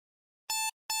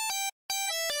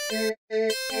Hello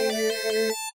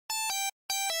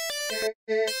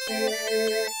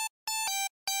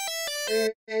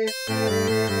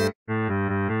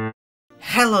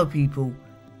people,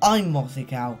 I'm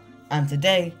Mothycow, and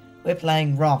today we're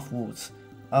playing Raft Wars.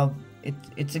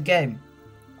 It's a game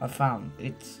I found.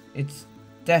 It's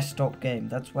desktop game.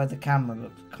 That's why the camera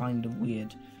looks kind of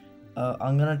weird.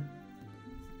 I'm gonna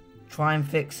try and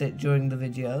fix it during the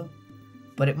video,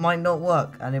 but it might not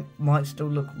work and it might still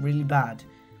look really bad.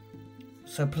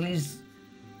 So please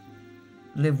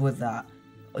live with that.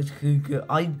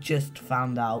 I just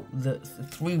found out that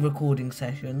 3 recording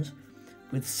sessions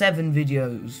with 7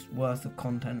 videos worth of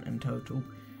content in total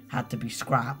had to be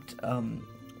scrapped.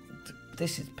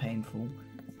 This is painful,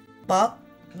 but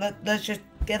let's just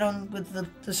get on with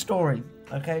the story.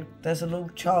 Okay, there's a little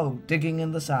child digging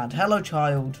in the sand. Hello,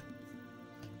 child.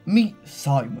 Meet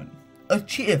Simon, a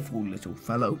cheerful little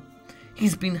fellow.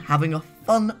 He's been having a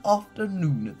fun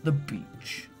afternoon at the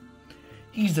beach.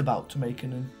 He's about to make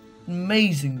an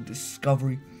amazing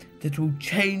discovery that will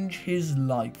change his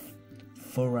life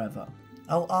forever.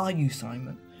 How are you,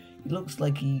 Simon? He looks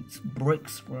like he eats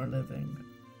bricks for a living.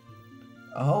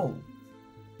 Oh,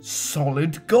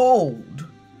 solid gold.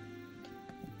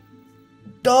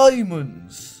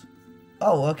 Diamonds.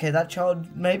 Oh, okay, that child,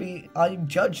 maybe I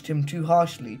judged him too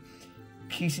harshly.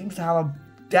 He seems to have a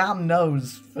damn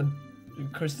nose for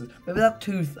crystals. Maybe that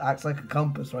tooth acts like a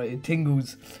compass, right? It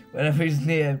tingles whenever he's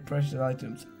near precious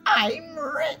items. I'm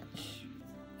rich.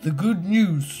 The good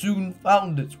news soon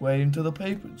found its way into the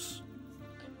papers.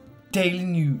 Daily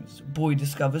news, boy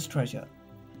discovers treasure.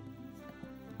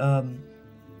 Oh,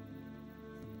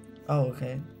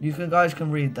 okay. You guys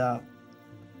can read that.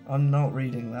 I'm not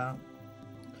reading that.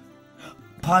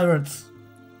 Pirates!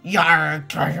 Your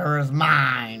treasure is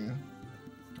mine!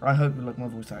 I hope you like my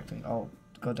voice acting. Oh,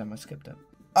 goddamn, I skipped it.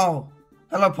 Oh,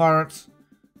 hello, pirates.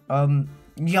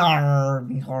 Yar,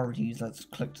 me hearties. Let's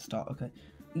click to start. Okay.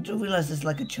 You do realize it's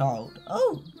like a child.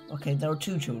 Oh, okay. There are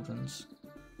 2 childrens.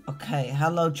 Okay.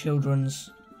 Hello,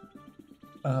 childrens.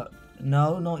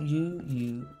 No, not you.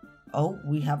 You. Oh,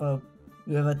 we have a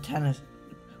tennis.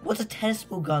 What's a tennis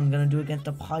ball gun gonna do against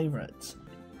the pirates?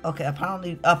 Okay.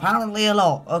 Apparently a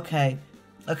lot. Okay.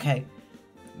 Okay.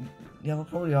 Yeah, we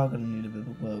probably are gonna need a bit of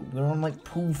a boat. We're on like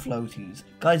pool floaties.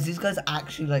 Guys, these guys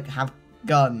actually like have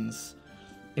guns.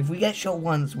 If we get shot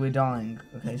once, we're dying.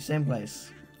 Okay, same place.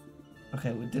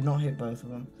 Okay, we did not hit both of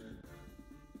them.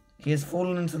 He has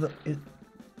fallen into the...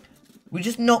 We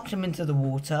just knocked him into the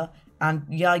water. And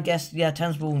yeah, I guess, yeah,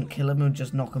 tennis ball wouldn't kill him. It would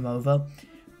just knock him over.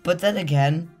 But then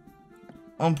again,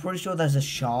 I'm pretty sure there's a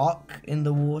shark in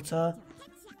the water.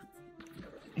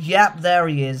 Yep, there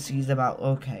he is. He's about...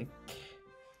 Okay.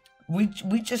 We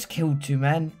just killed 2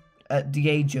 men at the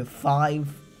age of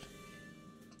 5.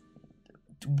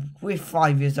 We're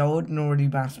 5 years old and already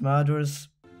mass murderers.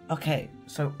 Okay,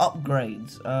 so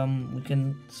upgrades. We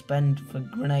can spend for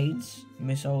grenades,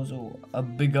 missiles, or a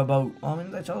bigger boat. I mean,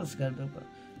 they told us to get a bigger boat.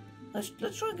 Let's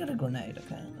try and get a grenade.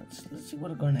 Okay, let's see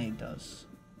what a grenade does.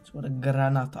 Let's what a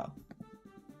granata.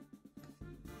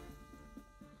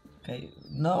 Okay,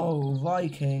 no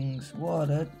Vikings. What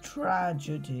a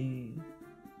tragedy.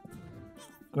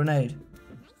 Grenade.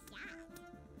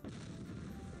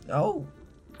 Oh,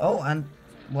 and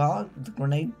well, the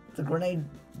grenade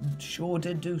sure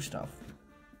did do stuff.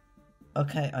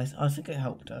 Okay, I think it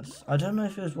helped us. I don't know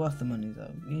if it was worth the money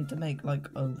though. You need to make like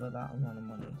over that amount of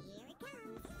money.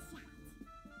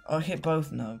 Oh, hit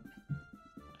both? No.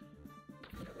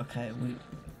 Okay, we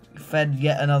fed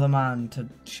yet another man to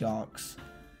sharks.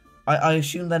 I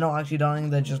assume they're not actually dying,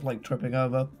 they're just like tripping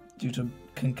over due to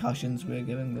concussions we're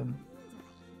giving them.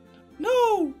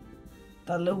 No!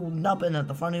 That little nubbin at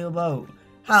the front of your boat.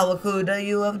 How could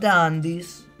you have done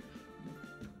this?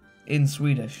 In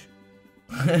Swedish.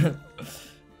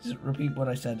 Just repeat what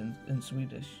I said in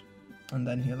Swedish. And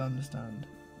then he'll understand.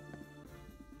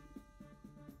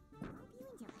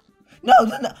 No,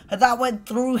 that went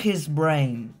through his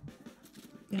brain.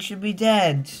 He should be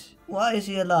dead. Why is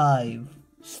he alive?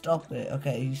 Stop it.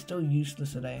 Okay, he's still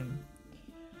useless at aim.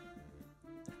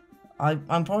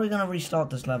 I'm probably going to restart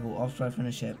this level after I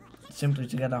finish it. Simply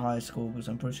to get a higher score, because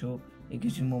I'm pretty sure it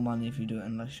gives you more money if you do it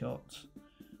in less shots.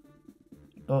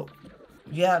 But,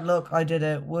 yeah, look, I did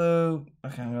it. Woo!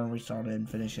 Okay, I'm going to restart it and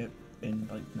finish it in,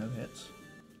 like, no hits.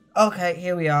 Okay,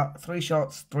 here we are. 3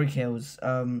 shots, 3 kills.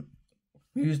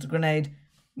 We used a grenade.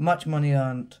 Much money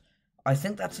earned. I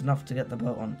think that's enough to get the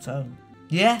boat on its own.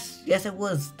 Yes, it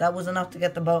was. That was enough to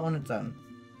get the boat on its own.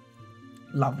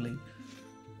 Lovely.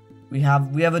 We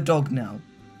have a dog now.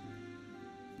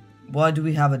 Why do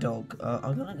we have a dog?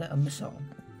 I'm gonna get a missile.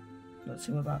 Let's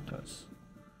see what that does.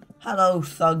 Hello,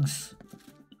 thugs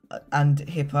and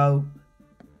hippo.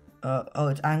 Oh,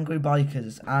 it's angry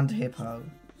bikers and hippo.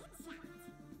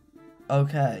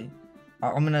 Okay,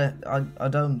 I'm gonna. I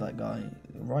domed that guy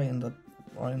right in the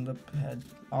head.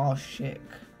 Oh shit.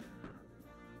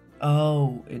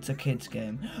 Oh, it's a kid's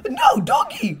game. No,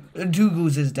 doggy!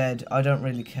 Doogles is dead. I don't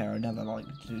really care. I never liked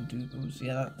Doogles.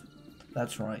 Yeah,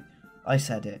 that's right. I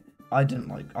said it. I don't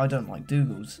like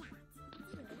Doogles.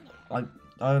 I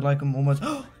like them almost.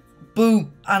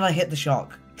 Boom! And I hit the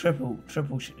shark. Triple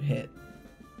hit.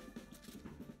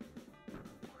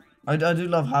 I do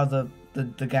love how the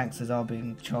gangsters are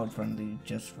being child friendly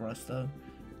just for us though.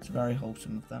 It's very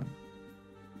wholesome of them.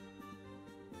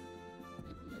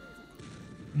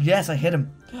 Yes, I hit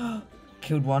him.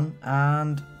 Killed one,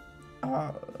 and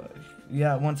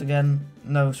yeah, once again,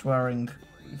 no swearing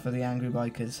for the angry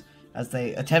bikers as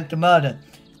they attempt to murder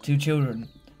 2 children,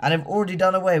 and have already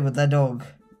done away with their dog.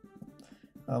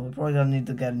 We probably don't need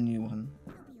to get a new one.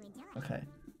 Okay.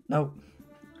 Nope.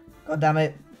 God damn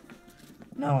it.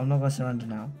 No, I'm not gonna surrender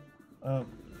now. Oh,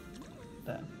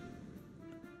 there.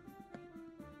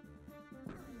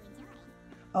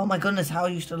 Oh my goodness, how are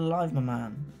you still alive, my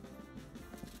man?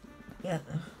 Yeah,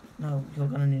 no, you're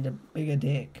gonna need a bigger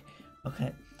dick.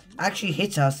 Okay. Actually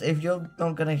hit us. If you're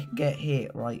not gonna get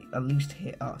hit, right, at least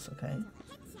hit us, okay?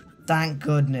 Thank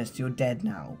goodness you're dead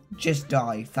now. Just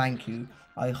die, thank you.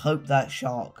 I hope that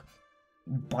shark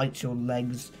bites your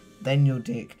legs, then your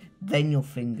dick, then your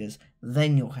fingers,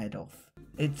 then your head off.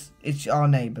 It's our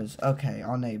neighbours. Okay,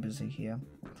 our neighbours are here.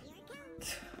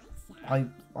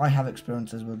 I have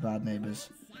experiences with bad neighbours.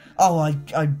 Oh,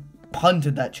 I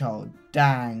punted that child.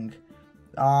 Dang.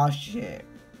 Ah, shit.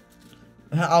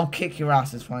 I'll kick your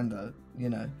ass, it's fine though, you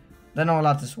know. They're not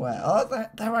allowed to swear. Oh,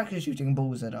 they're actually shooting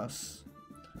balls at us.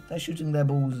 They're shooting their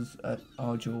balls at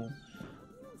our jaw.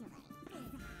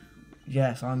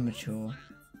 Yes, I'm mature.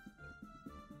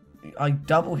 I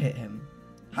double hit him.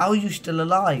 How are you still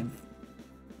alive?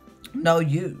 No,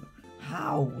 you.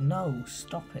 How? No,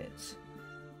 stop it.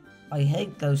 I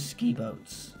hate those ski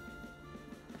boats.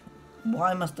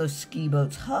 Why must those ski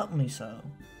boats hurt me so?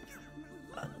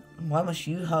 Why must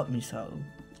you hurt me so?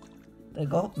 They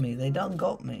got me. They done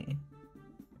got me.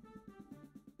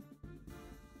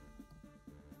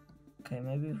 Okay,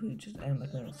 maybe if we just aim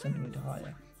like a centimeter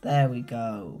higher. There we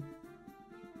go.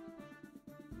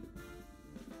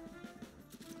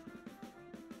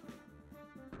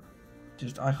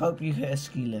 Just, I hope you hit a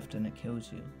ski lift and it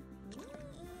kills you.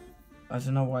 I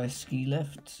don't know why a ski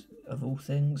lift, of all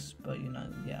things, but you know,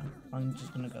 yeah, I'm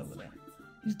just gonna go with it.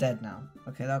 He's dead now.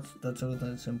 Okay, that's all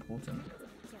that's important.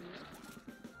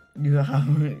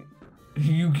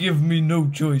 You give me no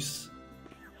choice.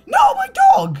 No, my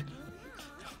dog!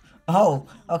 Oh,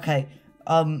 okay.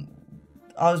 I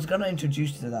was gonna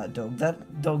introduce you to that dog.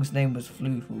 That dog's name was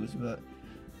Floofles, but,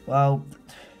 well,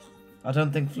 I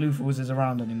don't think Floofles is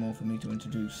around anymore for me to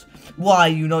introduce. Why are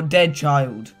you not dead,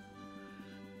 child?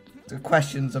 The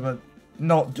questions of a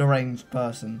not deranged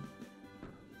person.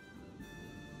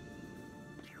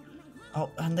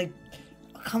 Oh, and they...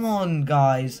 Come on,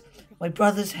 guys. My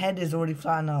brother's head is already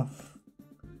flat enough.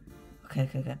 Okay.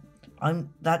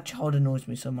 That child annoys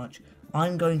me so much.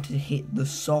 I'm going to hit the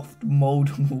soft,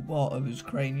 moldable part of his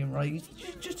cranium, right?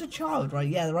 He's just a child, right?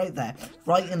 Yeah, right there.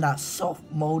 Right in that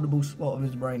soft, moldable spot of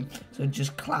his brain. So it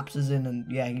just collapses in and,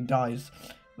 yeah, he dies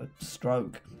with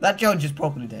stroke. That child's just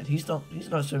properly dead. He's not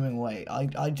swimming away.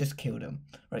 I just killed him,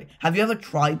 right? Have you ever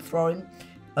tried throwing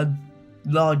a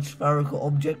large spherical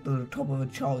object at the top of a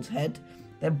child's head?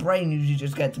 Their brain usually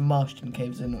just gets mushed and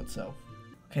caves in itself.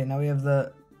 Okay, now we have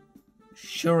the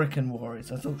Shuriken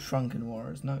Warriors. I thought Shrunken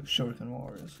Warriors. No, Shuriken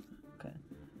Warriors. Okay.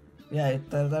 Yeah,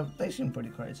 they seem pretty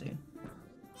crazy.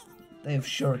 They have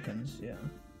shurikens, yeah.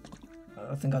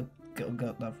 I think I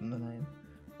got that from the name.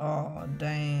 Oh,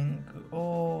 dang.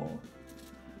 Oh.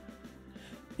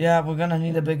 Yeah, we're gonna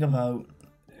need a bigger boat.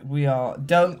 We are.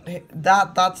 Don't hit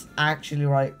that. That's actually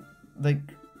right. Like,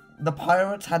 the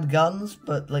pirates had guns,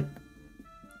 but, like,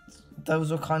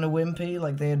 those were kind of wimpy.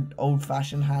 Like, they had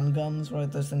old-fashioned handguns,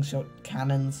 right? Those things shot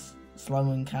cannons,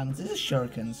 slow-moving cannons. These are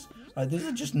shurikens, right? These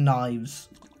are just knives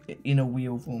in a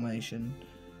wheel formation.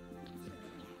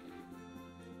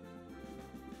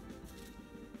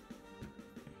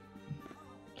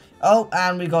 Oh,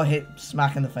 and we got hit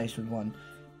smack in the face with one.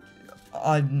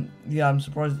 Yeah, I'm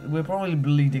surprised. We're probably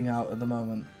bleeding out at the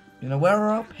moment. You know, where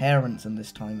are our parents in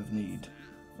this time of need?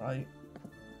 Right?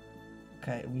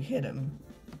 Okay, we hit him.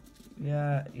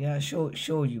 Yeah,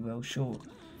 sure you will, sure.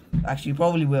 Actually, you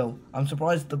probably will. I'm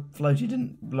surprised the floaty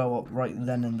didn't blow up right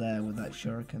then and there with that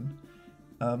shuriken.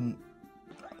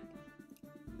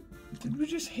 Did we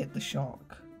just hit the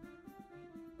shark?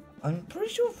 I'm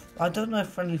pretty sure, I don't know if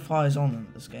friendly fire's on in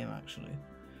this game, actually.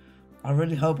 I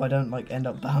really hope I don't, like, end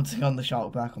up bouncing on the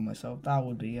shark back on myself. That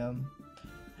would be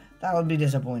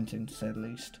disappointing, to say the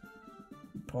least.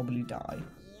 Probably die.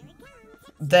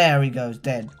 There he goes,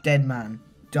 dead. Dead man.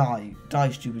 Die. Die,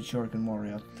 stupid shuriken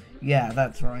warrior. Yeah,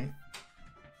 that's right.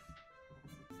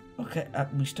 Okay,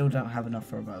 we still don't have enough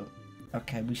for a boat.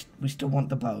 Okay, we still want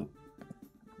the boat.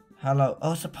 Hello.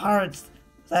 Oh, it's the pirates.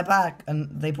 They're back, and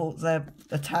they brought their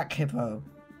attack hippo.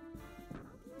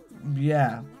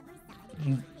 Yeah.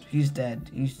 He's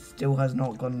dead. He still has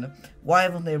not gone. Why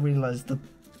haven't they realised the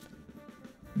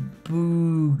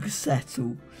boog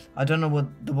settle? I don't know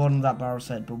what the bottom of that barrel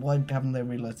said, but why haven't they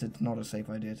realised it's not a safe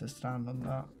idea to stand on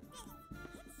that?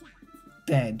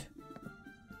 Dead.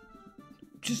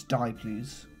 Just die,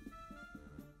 please.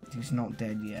 He's not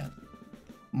dead yet.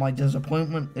 My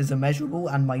disappointment is immeasurable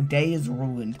and my day is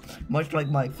ruined, much like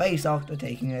my face after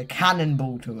taking a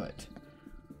cannonball to it.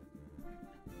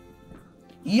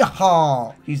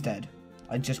 Yaha! He's dead.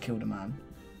 I just killed a man.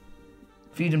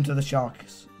 Feed him to the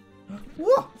sharks.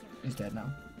 What? He's dead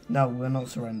now. No, we'll not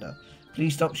surrender.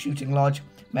 Please stop shooting large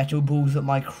metal balls at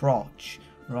my crotch.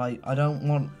 Right, I don't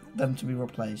want them to be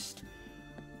replaced.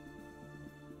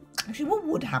 Actually, what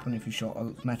would happen if you shot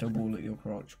a metal ball at your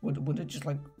crotch? Would it just,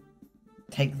 like,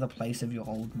 take the place of your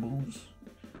old balls?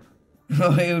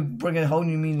 It would bring a whole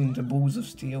new meaning to balls of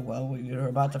steel. Well, you're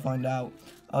about to find out.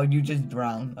 Oh, you just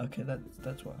drown. Okay,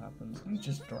 that's what happens. You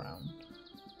just drown.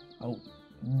 Oh,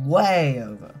 way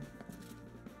over.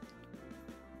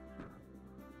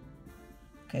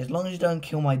 Okay, as long as you don't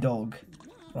kill my dog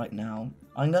right now,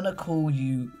 I'm gonna call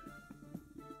you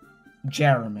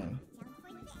Jeremy.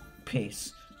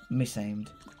 Peace. Misaimed.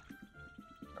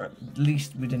 Or at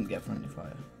least we didn't get friendly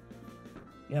fire.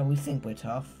 Yeah, we think we're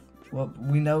tough. Well,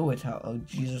 we know we're tough. Oh,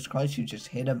 Jesus Christ, you just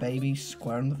hit a baby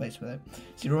square in the face with it.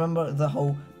 So you remember the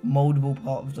whole moldable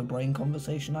part of the brain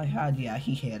conversation I had? Yeah,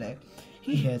 he hit it.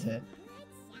 He hit it.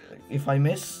 If I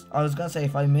miss, I was gonna say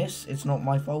if I miss, it's not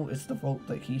my fault. It's the fault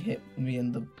that he hit me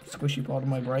in the squishy part of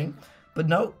my brain. But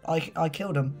no, I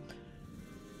killed him.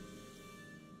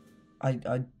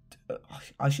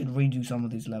 I should redo some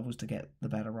of these levels to get the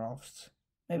better rafts.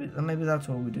 Maybe that's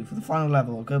what we do for the final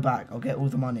level. I'll go back. I'll get all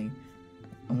the money,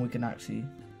 and we can actually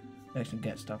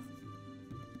get stuff.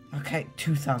 Okay,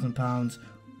 £2,000.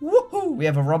 Woohoo! We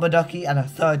have a rubber ducky and a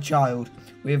third child.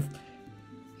 We've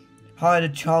hired a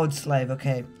child slave.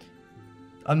 Okay,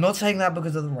 I'm not saying that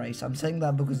because of the race. I'm saying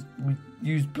that because we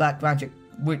used black magic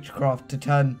witchcraft to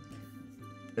turn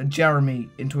Jeremy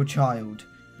into a child.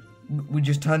 We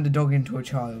just turned the dog into a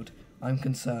child. I'm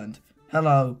concerned.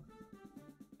 Hello.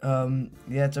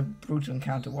 Yeah, it's a brutal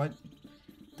encounter. Why?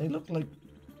 They look like,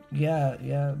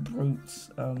 yeah, brutes.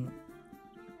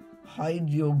 Hide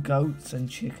your goats and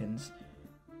chickens.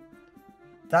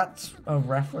 That's a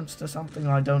reference to something.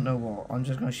 I don't know what. I'm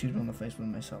just gonna shoot him on the face with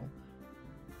a missile.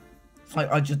 It's like,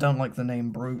 I just don't like the name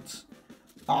brutes.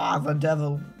 Ah, the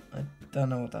devil. I don't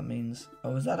know what that means.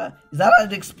 Oh, is that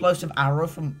an explosive arrow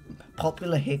from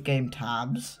popular hit game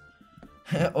Tabs?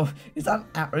 Or is that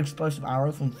an explosive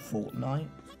arrow from Fortnite?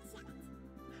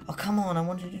 Oh, come on, I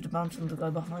wanted you to bounce on the guy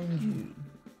behind you.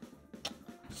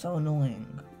 So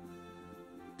annoying.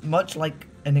 Much like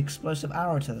an explosive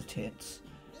arrow to the tits.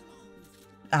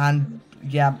 And,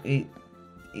 yeah, it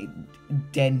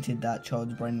dented that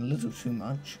child's brain a little too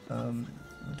much. I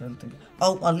don't think...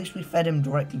 Oh, at least we fed him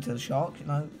directly to the shark, you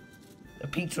know. A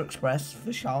Pizza Express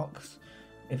for sharks.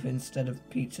 If instead of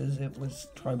pizzas, it was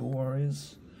tribal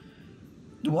warriors.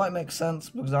 Do I make sense?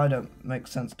 Because I don't make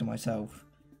sense to myself.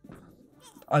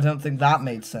 I don't think that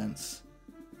made sense.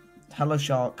 Hello,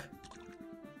 shark.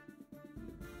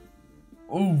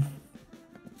 Ooh.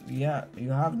 Yeah,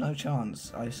 you have no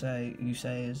chance, you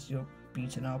say as you're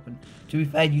beaten up. And to be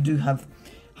fair, you do have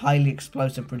highly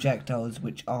explosive projectiles,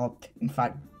 which are, in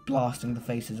fact, blasting the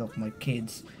faces off my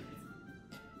kids.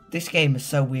 This game is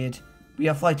so weird. We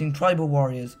are fighting tribal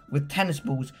warriors with tennis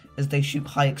balls as they shoot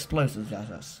high explosives at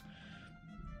us.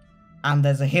 And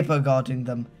there's a hippo guarding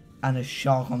them and a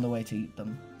shark on the way to eat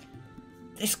them.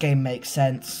 This game makes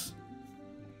sense.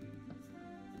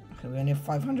 Okay, we only have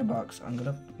 $500. I'm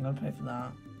gonna pay for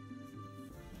that.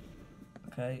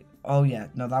 Okay. Oh yeah,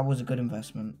 no, that was a good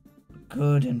investment.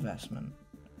 Good investment.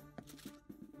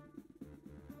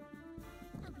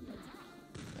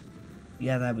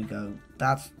 Yeah, there we go.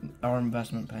 That's our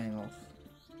investment paying off.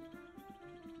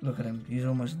 Look at him. He's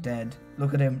almost dead.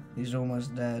 Look at him. He's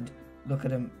almost dead. Look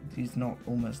at him. He's not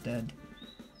almost dead.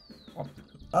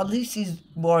 At least he's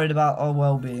worried about our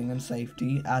well-being and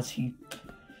safety as he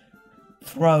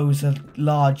throws a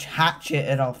large hatchet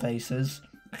at our faces.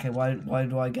 Okay, why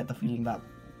do I get the feeling that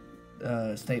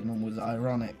statement was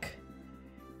ironic.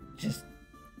 Just,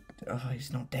 oh,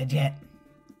 he's not dead yet.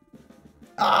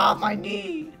 Ah, my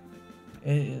knee.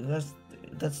 That's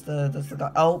the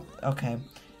guy. Oh, okay.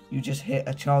 You just hit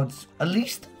a child's. At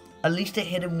least it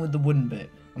hit him with the wooden bit.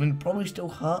 I mean, probably still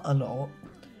hurt a lot,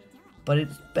 but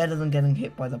it's better than getting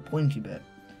hit by the pointy bit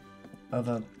of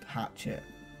a hatchet.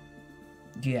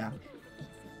 Yeah.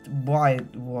 Why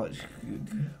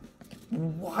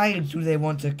do they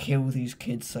want to kill these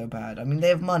kids so bad? I mean, they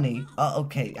have money.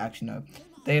 Okay, actually no.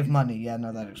 They have money. Yeah,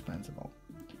 no, that explains a lot.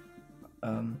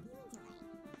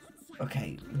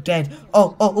 Okay, dead.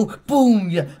 Oh, boom,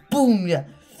 yeah, boom, yeah.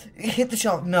 Hit the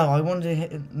shark. No, I wanted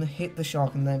to hit the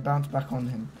shark and then bounce back on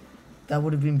him. That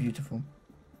would have been beautiful.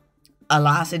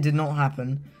 Alas, it did not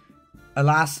happen.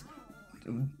 Alas,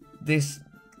 this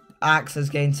axe has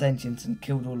gained sentience and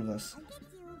killed all of us.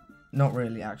 Not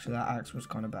really, actually. That axe was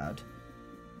kind of bad.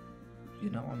 You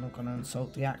know, I'm not going to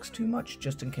insult the axe too much,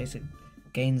 just in case it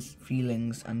gains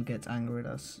feelings and gets angry at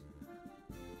us.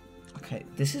 Okay,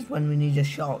 this is when we need a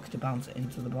shark to bounce it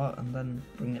into the butt and then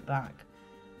bring it back.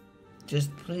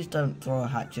 Just please don't throw a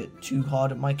hatchet too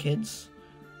hard at my kids.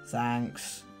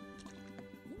 Thanks.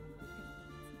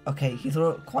 Okay, he threw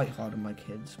it quite hard at my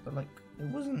kids, but like, it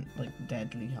wasn't like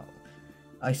deadly hard.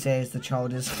 I say as the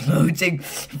child is floating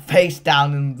face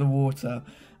down in the water.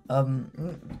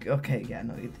 Okay, yeah,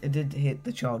 no, it did hit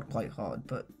the child quite hard,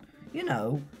 but, you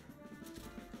know.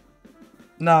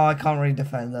 No, I can't really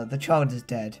defend that. The child is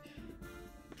dead.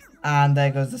 And there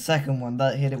goes the second one.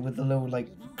 That hit it with the little, like,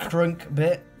 crunk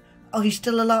bit. Oh, he's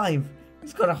still alive.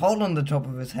 He's got a hole on the top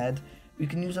of his head. We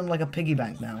can use him like a piggy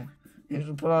bank now. You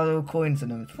can put our little coins in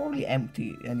him. It's probably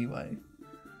empty anyway.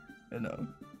 You know.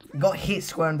 Got hit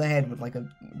square in the head with like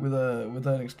with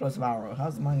an explosive arrow.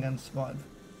 How's the man going to survive?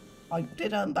 I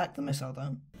did earn back the missile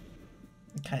though.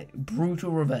 Okay,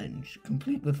 brutal revenge,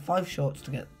 complete with 5 shots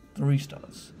to get 3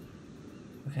 stars.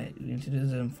 Okay, we need to do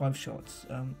this in 5 shots.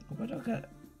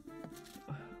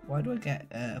 Why do I get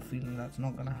a feeling that's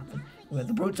not gonna happen? Okay,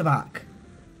 the brutes are back.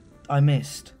 I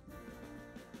missed.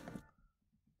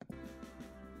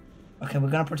 Okay, we're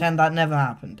gonna pretend that never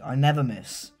happened. I never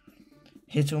miss.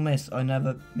 Hit or miss, I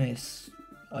never miss,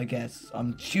 I guess.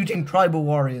 I'm shooting tribal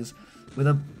warriors with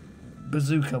a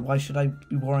bazooka. Why should I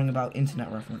be worrying about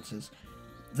internet references?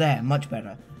 There, much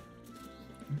better.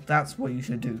 That's what you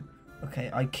should do. Okay,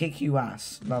 I kick you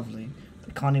ass. Lovely.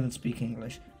 They can't even speak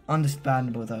English.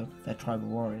 Understandable though, they're tribal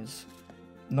warriors.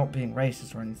 Not being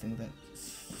racist or anything, they're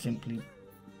simply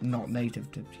not native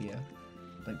to here.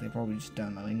 Like, they probably just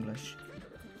don't know English.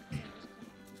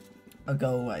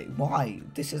 Go away. Why?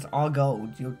 This is our goal.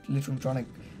 You're literally trying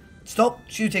to... Stop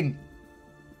shooting!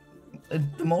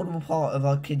 The multiple part of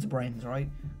our kids' brains, right?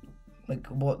 Like,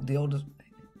 what? The oldest...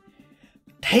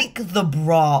 Take the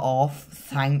bra off.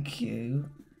 Thank you.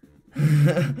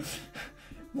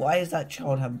 Why does that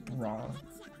child have bra?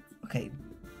 Okay.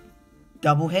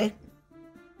 Double hit?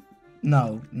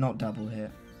 No, not double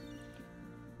hit.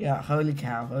 Yeah, holy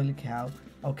cow, holy cow.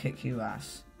 I'll kick you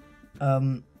ass.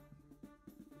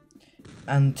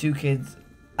 And 2 kids,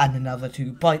 and another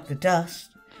 2 bite the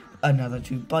dust. Another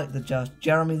 2 bite the dust.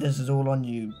 Jeremy, this is all on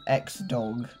you.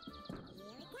 Ex-dog.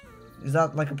 Is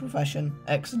that like a profession?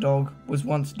 Ex-dog. Was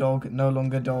once dog, no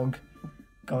longer dog.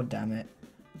 God damn it.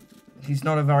 He's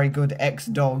not a very good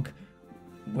ex-dog.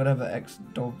 Whatever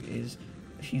ex-dog is.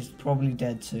 He's probably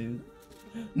dead too.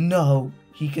 No,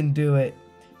 he can do it.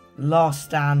 Last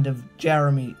stand of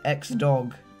Jeremy,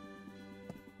 ex-dog.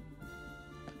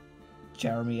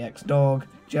 Jeremy X-Dog.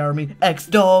 Jeremy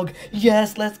X-Dog.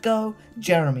 Yes, let's go.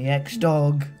 Jeremy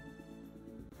X-Dog.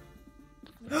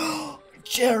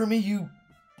 Jeremy, you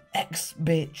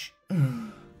ex-bitch.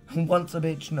 Once a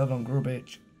bitch, no longer a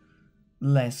bitch.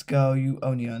 Let's go. You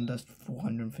only earned us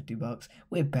 450 bucks.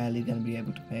 We're barely going to be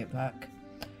able to pay it back.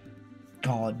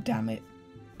 God damn it.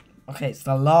 Okay, it's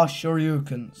the last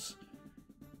Shoryukens.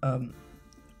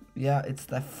 Yeah, it's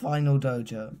their final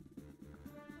dojo.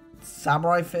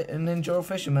 Samurai ninja or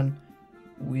fisherman?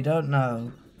 We don't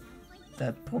know.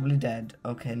 They're probably dead.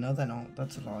 Okay, no they're not.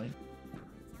 That's a lie.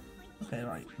 Okay,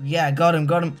 right. Yeah, got him,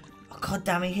 got him. Oh, God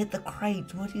damn, he hit the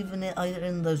crate. What even are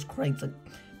in those crates? Like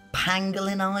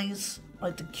pangolin eyes?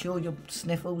 Like to cure your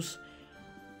sniffles?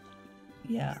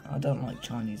 Yeah, I don't like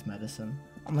Chinese medicine.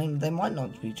 I mean, they might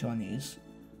not be Chinese,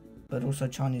 but also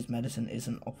Chinese medicine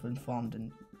isn't often farmed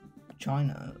in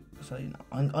China, so you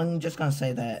know, I'm just gonna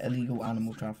say they're illegal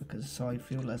animal traffickers, so I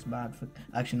feel less bad for.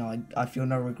 Actually, no, I feel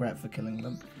no regret for killing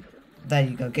them. There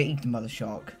you go, get eaten by the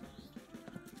shark.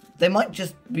 They might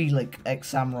just be like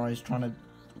ex-samurais trying to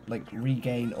like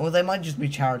regain, or they might just be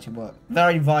charity work.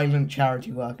 Very violent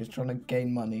charity workers trying to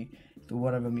gain money. to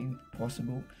whatever means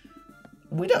possible.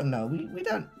 We don't know. We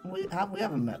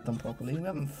haven't met them properly. We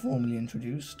haven't formally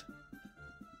introduced.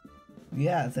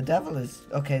 Yeah, the devil is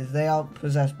okay. They are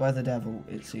possessed by the devil.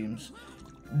 It seems.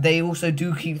 They also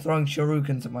do keep throwing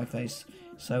shurikens at my face.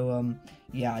 So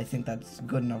yeah, I think that's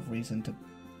good enough reason to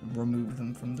remove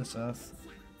them from this earth.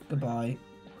 Goodbye.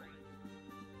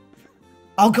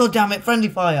 Oh god damn it! Friendly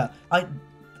fire. I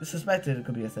suspected it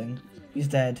could be a thing. He's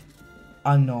dead.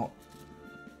 I'm not.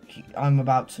 I'm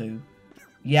about to.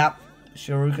 Yep.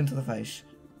 Shuriken to the face.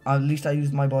 At least I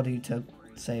used my body to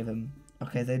save him.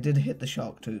 Okay, they did hit the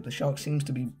shark too. The shark seems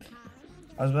to be...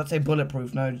 I was about to say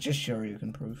bulletproof. No, just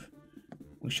shuriken proof.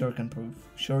 Shuriken proof.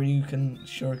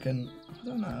 Shuriken... I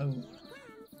don't know.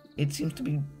 It seems to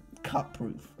be cut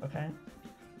proof, okay?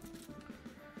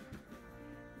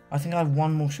 I think I have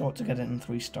one more shot to get it in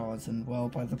 3 stars, and well,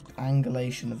 by the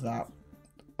angulation of that...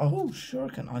 Oh,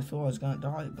 shuriken. I thought I was going to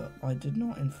die, but I did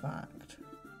not, in fact,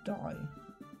 die.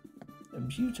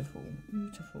 Beautiful,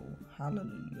 beautiful.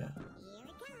 Hallelujah.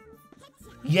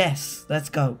 Yes, let's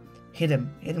go. Hit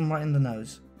him right in the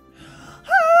nose.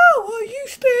 How are you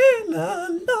still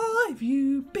alive,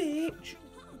 you bitch?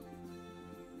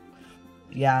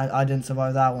 Yeah, I didn't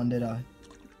survive that one, did I?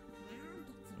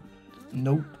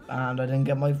 Nope, and I didn't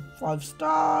get my 5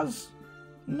 stars.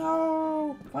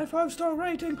 No, my 5-star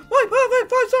rating. My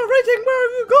perfect 5-star rating, where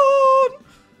have you gone?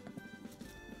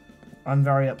 I'm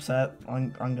very upset.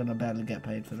 I'm gonna barely get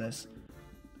paid for this.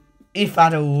 If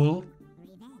at all.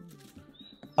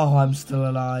 Oh, I'm still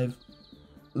alive.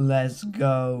 Let's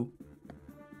go.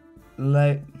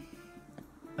 I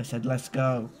said let's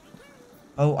go.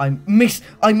 Oh, I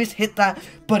hit that,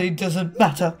 but it doesn't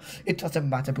matter. It doesn't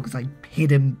matter because I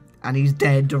hit him and he's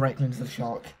dead directly into the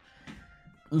shark.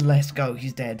 Let's go,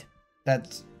 he's dead.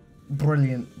 That's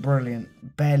brilliant, brilliant.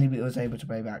 Barely was able to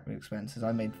pay back the expenses.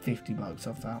 I made 50 bucks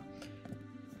off that.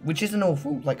 Which isn't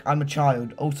awful, like, I'm a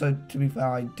child. Also, to be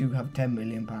fair, I do have £10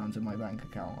 million in my bank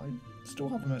account. I still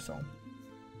have a missile.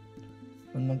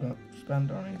 I'm not gonna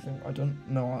spend on anything. I don't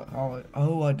know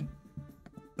how I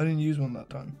didn't use one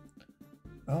that time.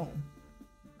 Oh.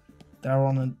 They're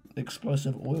on an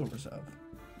explosive oil reserve.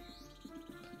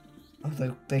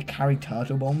 Oh, they carry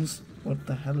turtle bombs? What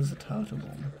the hell is a turtle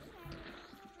bomb?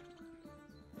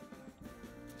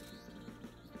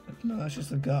 No, that's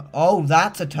just a gun. Oh,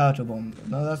 that's a turtle bomb.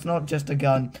 No, that's not just a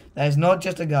gun. There's not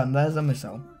just a gun. There's a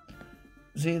missile.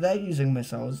 See, they're using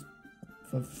missiles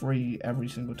for free every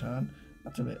single turn.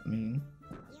 That's a bit mean.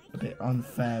 A bit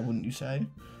unfair, wouldn't you say?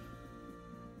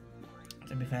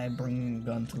 To be fair, bringing a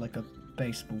gun to like a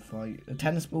baseball fight, a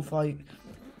tennis ball fight.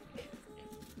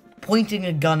 Pointing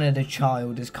a gun at a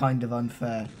child is kind of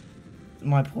unfair.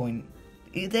 My point.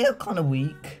 They are kind of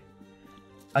weak.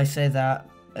 I say that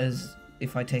as...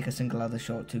 if I take a single other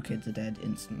shot, 2 kids are dead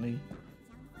instantly.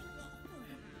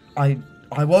 I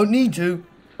won't need to.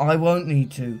 I won't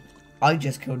need to. I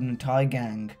just killed an entire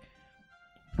gang.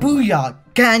 Booyah!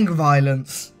 Gang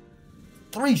violence!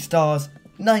 3 stars,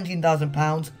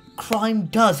 £19,000. Crime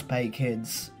does pay,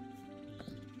 kids.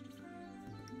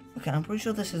 Okay, I'm pretty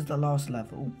sure this is the last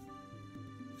level.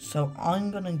 So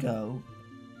I'm gonna go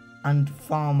and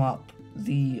farm up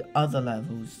the other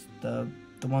levels, the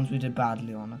ones we did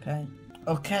badly on, okay?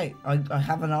 Okay, I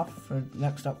have enough for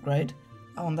next upgrade.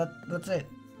 Oh, and that's it.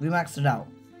 We maxed it out.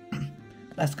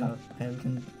 Let's go. Okay, we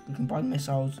can buy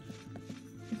missiles.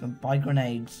 We can buy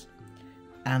grenades.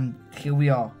 And here we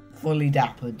are, fully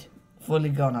dappered, fully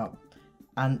gone up.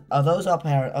 And are those our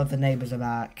parents? Oh, the neighbours are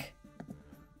back.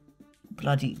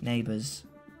 Bloody neighbours.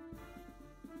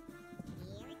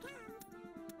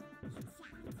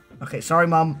 Okay, sorry,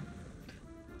 Mum.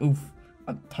 Oof.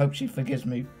 I hope she forgives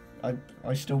me.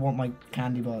 I still want my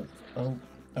candy bar. Oh,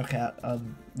 okay.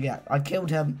 Yeah, I killed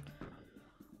him.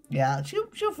 Yeah,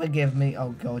 she'll forgive me.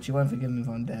 Oh god, she won't forgive me if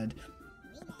I'm dead.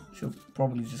 She'll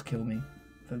probably just kill me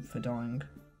for dying.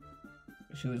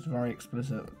 She was very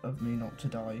explicit of me not to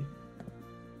die.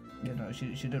 You know,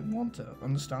 she didn't want to.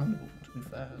 Understandable, to be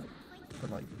fair. But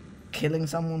like, killing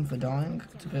someone for dying,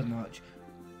 it's a bit much.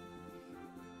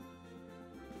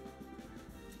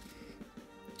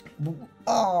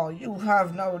 Oh, you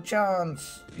have no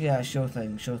chance. Yeah, sure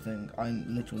thing, sure thing. I'm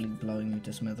literally blowing you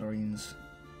to smithereens.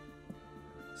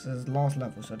 This is the last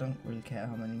level, so I don't really care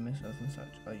how many missiles and such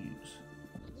I use.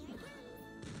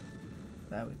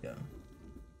 There we go.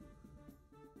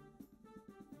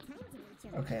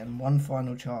 Okay, and one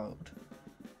final child.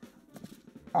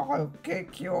 I'll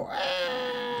kick your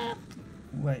ass.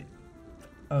 Wait.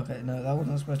 Okay, no, that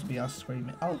wasn't supposed to be us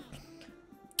screaming. Oh,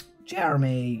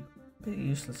 Jeremy. Bit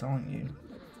useless, aren't you?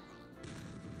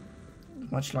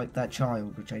 Much like that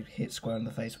child, which I hit square in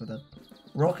the face with a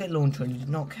rocket launcher and you did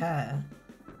not care.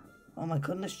 Oh my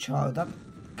goodness, child. That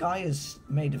guy is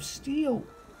made of steel.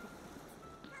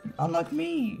 Unlike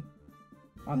me.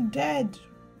 I'm dead.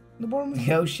 The bottom of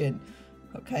the ocean.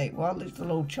 Okay, well, at least the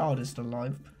little child is still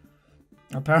alive.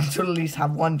 Our parents will at least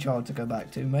have one child to go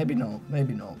back to. Maybe not.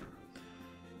 Maybe not.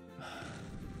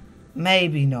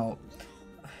 Maybe not.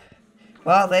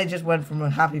 Well, they just went from a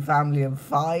happy family of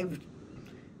 5.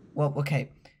 Well, okay.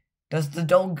 Does the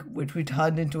dog, which we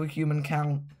turned into a human,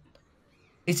 count?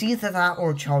 It's either that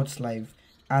or a child slave.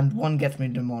 And one gets me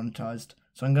demonetized.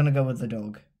 So I'm going to go with the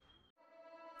dog.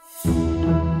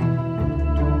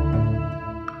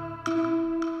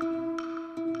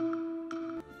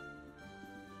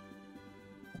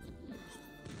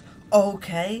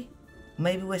 Okay.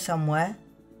 Maybe we're somewhere.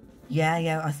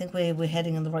 Yeah, I think we're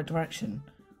heading in the right direction.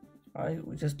 Alright,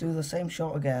 we just do the same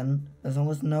shot again. As long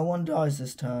as no one dies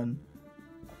this turn.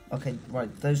 Okay,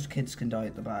 right, those kids can die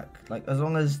at the back. Like, as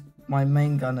long as my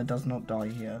main gunner does not die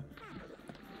here.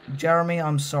 Jeremy,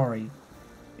 I'm sorry.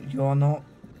 You're not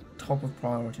top of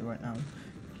priority right now.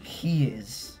 He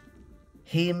is.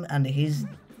 Him and his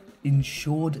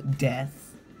ensured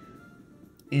death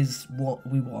is what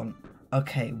we want.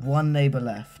 Okay, one neighbor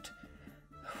left.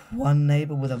 One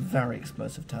neighbor with a very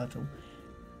explosive turtle.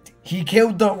 He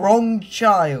killed the wrong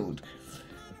child.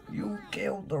 You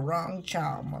killed the wrong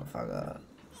child, motherfucker.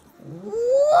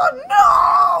 What?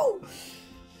 No!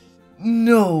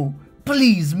 No.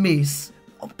 Please, miss.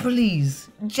 Oh, please.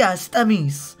 Just a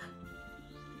miss.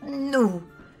 No.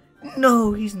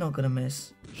 No, he's not gonna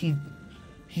miss.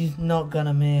 He's not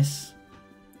gonna miss.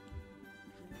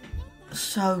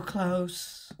 So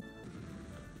close.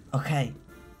 Okay.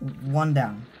 One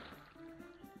down.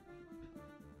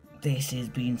 This has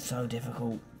been so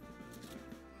difficult.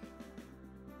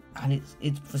 And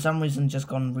it's for some reason just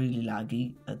gone really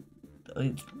laggy.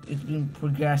 It's been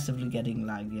progressively getting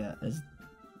laggier as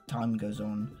time goes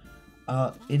on.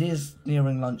 It is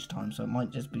nearing lunchtime, so it might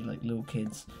just be like little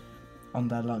kids on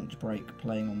their lunch break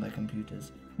playing on their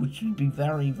computers, which would be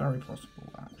very, very possible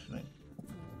actually.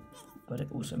 But it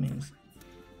also means...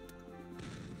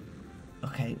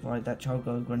 Okay, right, that child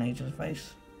got a grenade to the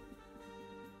face.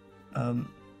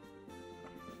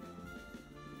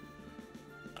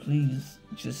 Please,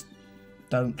 just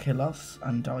don't kill us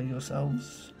and die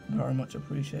yourselves. Very much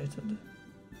appreciated.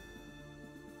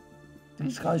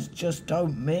 These guys just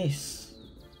don't miss.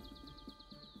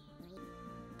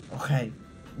 Okay,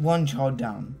 one child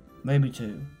down. Maybe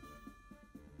 2.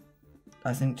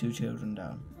 I think 2 children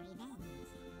down.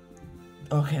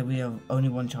 Okay, we have only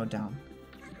one child down.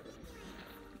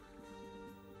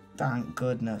 Thank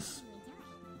goodness.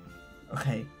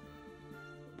 Okay.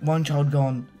 One child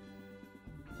gone.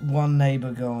 One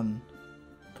neighbor gone.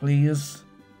 Please.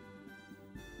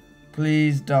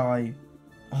 Please die.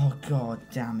 Oh god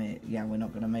damn it. Yeah, we're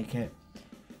not gonna make it.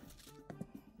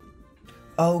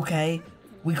 Okay.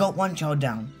 We got one child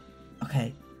down.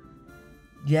 Okay.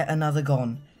 Yet another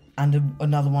gone. And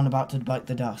another one about to bite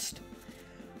the dust.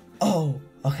 Oh.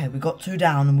 Okay, we got 2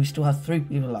 down and we still have 3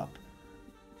 people up.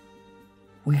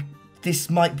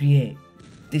 This might be it.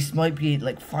 This might be it,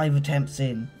 like 5 attempts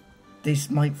in.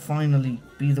 This might finally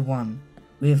be the one.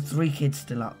 We have 3 kids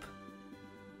still up.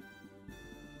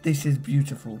 This is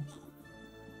beautiful.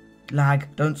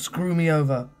 Lag, don't screw me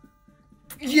over.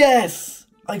 Yes!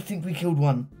 I think we killed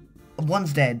one.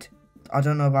 One's dead. I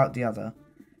don't know about the other.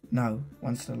 No,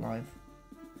 one's still alive.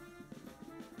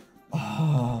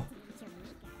 Oh.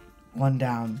 One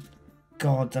down.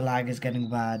 God, the lag is getting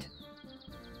bad.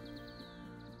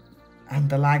 And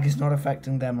the lag is not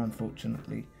affecting them,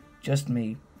 unfortunately. Just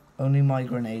me. Only my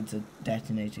grenades are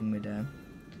detonating midair.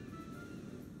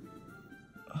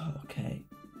 Oh, okay.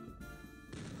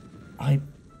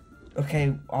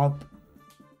 Okay,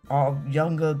 our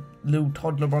younger little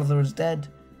toddler brother is dead.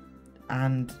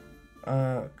 And,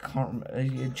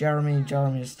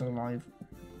 Jeremy is still alive.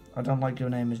 I don't like your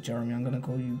name as Jeremy. I'm gonna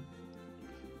call you...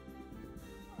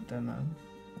 I don't know.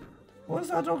 What was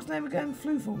that dog's name again?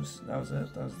 Floofles. That was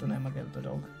it. That was the name I gave the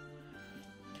dog.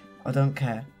 I don't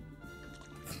care.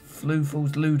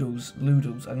 Floofles, Loodles.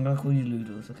 I'm gonna call you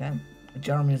Loodles, okay?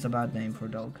 Jeremy is a bad name for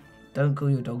a dog. Don't call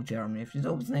your dog Jeremy. If your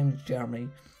dog's name is Jeremy,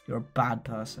 you're a bad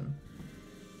person.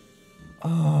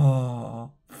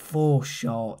 Oh, 4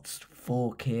 shots,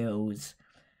 4 kills.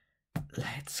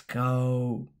 Let's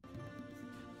go.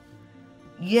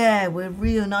 Yeah, we're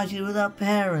reunited with our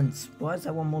parents. Why is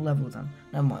there one more level then?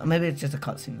 Never mind. Maybe it's just a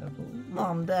cutscene level.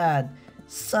 Mom, Dad,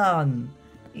 son.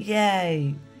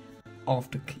 Yay.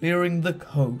 After clearing the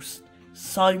coast,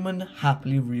 Simon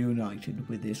happily reunited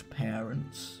with his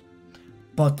parents.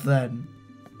 But then,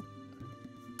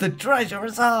 The treasure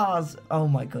is ours! Oh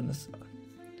my goodness.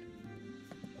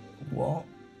 What?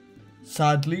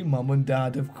 Sadly, Mum and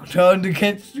Dad have turned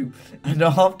against you, and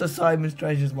are after Simon's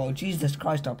treasure as well. Jesus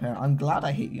Christ, our parent. I'm glad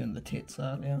I hit you in the tits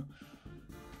earlier.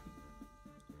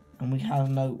 And we have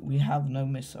no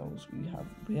missiles.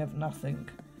 We have nothing.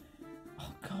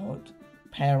 Oh God,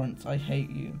 parents, I hate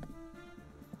you.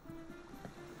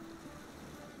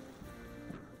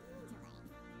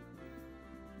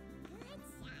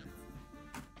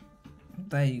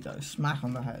 There you go, smack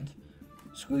on the head.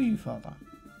 Screw you, father.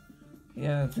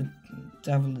 Yeah, the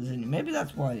devil is in you. Maybe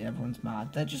that's why everyone's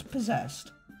mad. They're just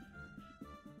possessed.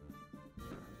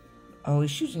 Oh,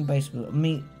 he's shooting baseball.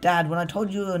 Dad, when I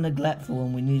told you were neglectful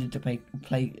and we needed to play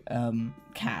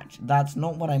catch, that's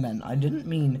not what I meant. I didn't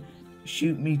mean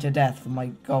shoot me to death for my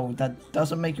gold. That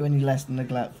doesn't make you any less than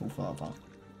neglectful, father.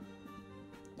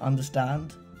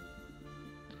 Understand?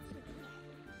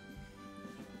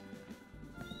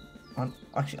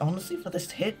 Actually, honestly, for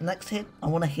this next hit, I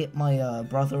want to hit my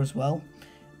brother as well.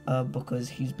 Because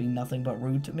he's been nothing but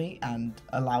rude to me and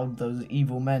allowed those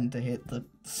evil men to hit the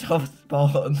soft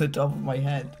spot on the top of my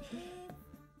head.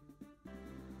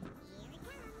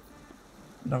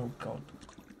 Oh God.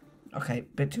 Okay,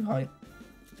 bit too high.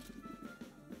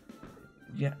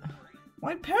 Yeah.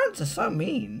 My parents are so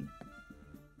mean.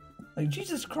 Like,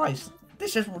 Jesus Christ.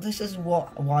 This is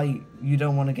why you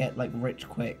don't want to get like rich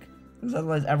quick. Because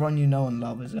otherwise everyone you know and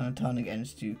love is going to turn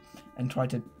against you and try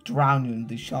to drown you in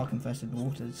these shark-infested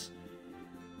waters.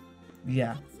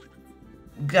 Yeah.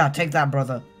 Yeah, take that,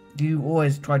 brother. You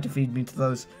always try to feed me to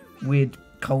those weird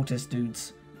cultist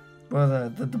dudes. Brother,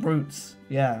 the brutes.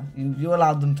 Yeah, you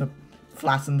allowed them to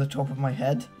flatten the top of my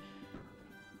head.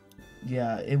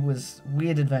 Yeah, it was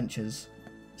weird adventures.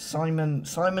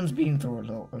 Simon's been through a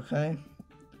lot, okay?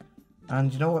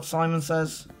 And you know what Simon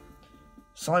says?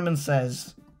 Simon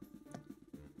says...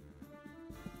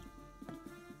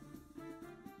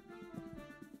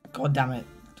 God damn it.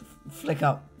 Flick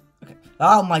up. Okay.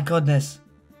 Oh my goodness.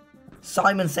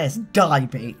 Simon says, die,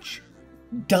 bitch.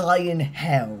 Die in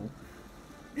hell.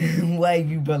 Where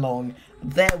you belong.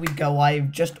 There we go.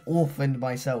 I've just orphaned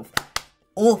myself.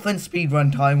 Orphan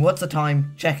speedrun time. What's the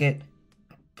time? Check it.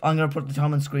 I'm going to put the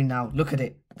time on screen now. Look at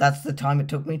it. That's the time it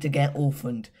took me to get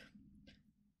orphaned.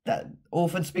 That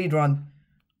orphan speedrun.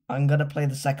 I'm going to play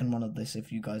the second one of this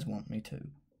if you guys want me to.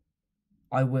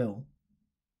 I will.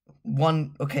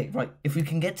 Okay, right, if we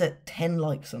can get to 10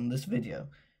 likes on this video,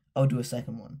 I'll do a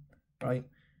second one, right?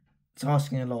 It's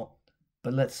asking a lot,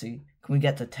 but let's see, can we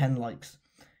get to 10 likes?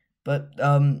 But,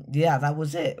 yeah, that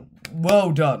was it.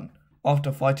 Well done.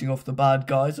 After fighting off the bad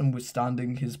guys and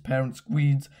withstanding his parents'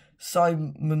 greeds,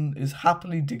 Simon is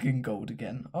happily digging gold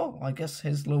again. Oh, I guess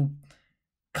his little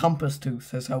compass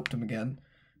tooth has helped him again.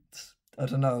 I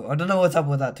don't know what's up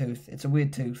with that tooth. It's a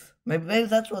weird tooth. Maybe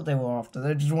that's what they were after.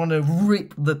 They just want to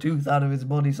rip the tooth out of his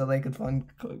body so they could find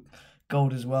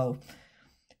gold as well.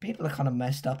 People are kind of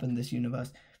messed up in this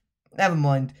universe. Never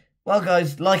mind. Well,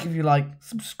 guys, like if you like,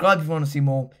 subscribe if you want to see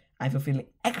more. And if you're feeling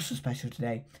extra special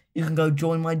today, you can go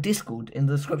join my Discord in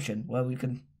the description where we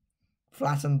can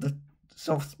flatten the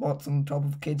soft spots on top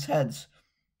of kids' heads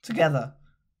together.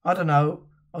 I don't know.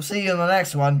 I'll see you in the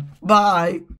next one.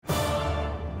 Bye!